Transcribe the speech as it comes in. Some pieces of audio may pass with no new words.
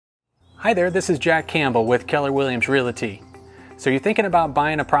Hi there, this is Jack Campbell with Keller Williams Realty. So you're thinking about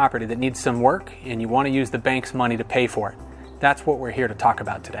buying a property that needs some work and you want to use the bank's money to pay for it. That's what we're here to talk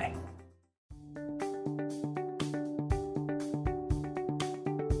about today.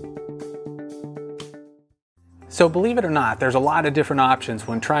 So believe it or not, there's a lot of different options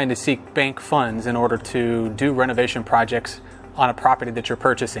when trying to seek bank funds in order to do renovation projects on a property that you're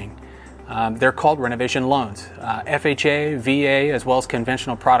purchasing. They're called renovation loans. FHA, VA, as well as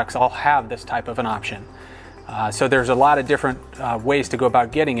conventional products all have this type of an option. So there's a lot of different ways to go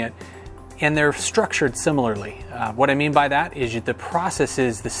about getting it, and they're structured similarly. What I mean by that is the process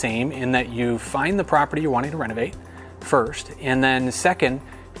is the same in that you find the property you're wanting to renovate first, and then second,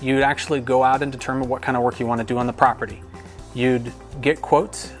 you'd actually go out and determine what kind of work you want to do on the property. You'd get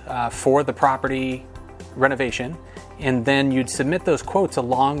quotes for the property renovation, and then you'd submit those quotes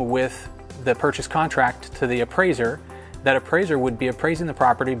along with the purchase contract to the appraiser. That appraiser would be appraising the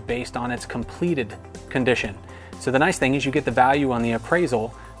property based on its completed condition. So the nice thing is you get the value on the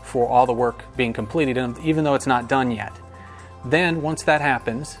appraisal for all the work being completed, even though it's not done yet. Then once that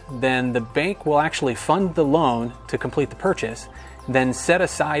happens, then the bank will actually fund the loan to complete the purchase, then set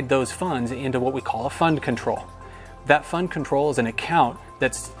aside those funds into what we call a fund control. That fund control is an account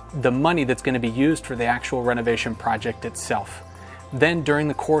that's the money that's going to be used for the actual renovation project itself. Then during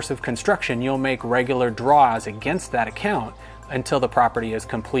the course of construction, you'll make regular draws against that account until the property is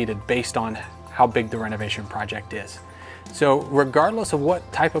completed based on how big the renovation project is. So regardless of what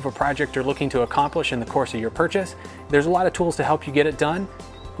type of a project you're looking to accomplish in the course of your purchase, there's a lot of tools to help you get it done.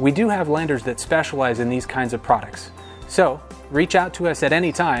 We do have lenders that specialize in these kinds of products. So reach out to us at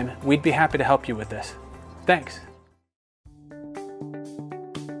any time. We'd be happy to help you with this. Thanks.